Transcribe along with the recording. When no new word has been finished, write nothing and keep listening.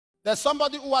There's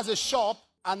somebody who has a shop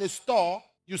and a store.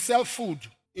 You sell food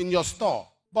in your store.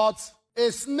 But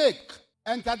a snake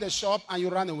entered the shop and you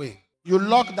ran away. You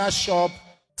lock that shop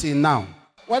till now.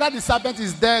 Whether the serpent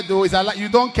is dead or is alive, you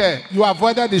don't care. You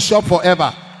avoided the shop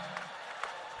forever.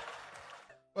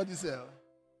 What do you sell?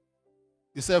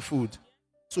 You sell food.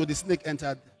 So the snake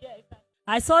entered.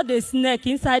 I saw the snake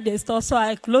inside the store, so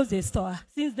I closed the store.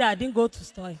 Since then, I didn't go to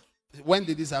store. When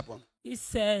did this happen? It's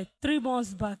 3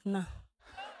 months back now.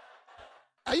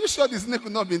 Are you sure the snake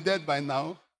would not be dead by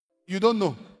now? You don't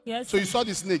know? Yes, So you saw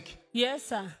the snake. Yes,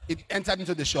 sir. It entered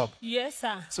into the shop. Yes,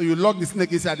 sir. So you locked the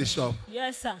snake inside the shop.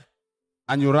 Yes, sir.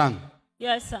 And you ran.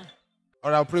 Yes, sir.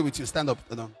 Or I'll pray with you. Stand up.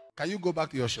 Can you go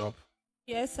back to your shop?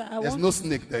 Yes, sir. There's no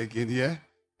snake there again, yeah?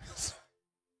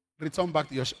 Return back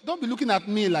to your shop. Don't be looking at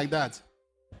me like that.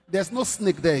 There's no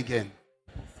snake there again.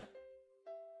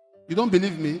 You don't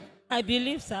believe me? I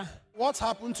believe, sir. What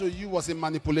happened to you was a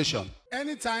manipulation.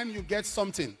 Anytime you get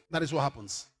something, that is what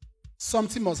happens.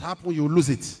 Something must happen, you lose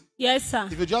it. Yes, sir.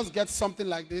 If you just get something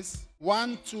like this,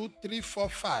 1, 2, 3, 4,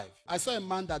 5. I saw a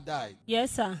man that died.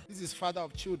 Yes, sir. This is father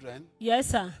of children. Yes,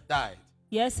 sir. Died.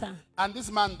 Yes, sir. And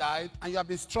this man died, and you have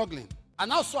been struggling.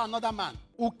 And I saw another man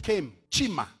who came,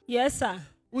 Chima. Yes, sir.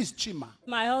 Who is Chima?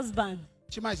 My husband.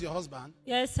 Chima is your husband.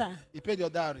 Yes, sir. He paid your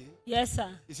dowry. Yes, sir.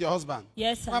 It's your husband.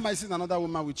 Yes, sir. Why am I seeing another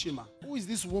woman with Chima? Who is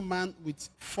this woman with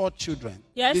 4 children?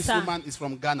 Yes, this sir. woman is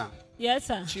from Ghana. Yes,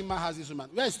 sir. Chima has this woman.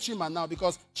 Where is Chima now?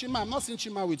 Because Chima, I'm not seeing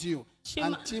Chima with you.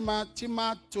 And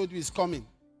Chima told you he's coming.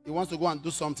 He wants to go and do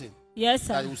something. Yes,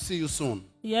 sir. That he will see you soon.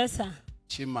 Yes, sir.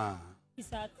 Chima.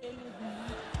 It's at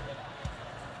Enugu.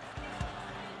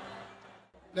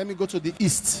 Let me go to the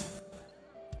east.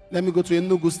 Let me go to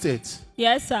Enugu State.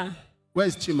 Yes, sir. Where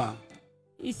is Chima?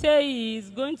 He said he's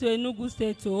going to Enugu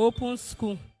State to open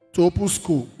school. To open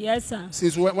school. Yes, sir.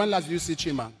 Since when last did you see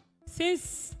Chima?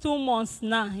 Since 2 months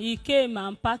now, he came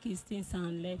and packed his things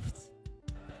and left.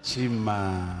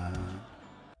 Chima.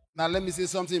 Now let me say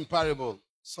something in parable.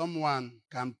 Someone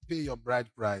can pay your bride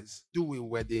price, do a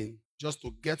wedding just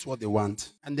to get what they want.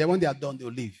 And then when they are done, they'll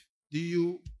leave. Do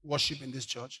you worship in this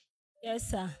church?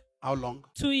 Yes, sir. How long?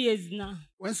 2 years now.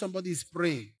 When somebody is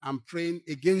praying and praying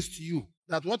against you,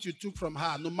 that what you took from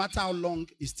her, no matter how long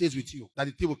it stays with you, that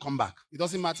the thing will come back. It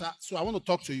doesn't matter. So I want to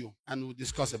talk to you and we'll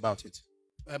discuss about it.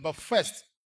 But first,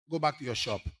 go back to your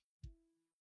shop.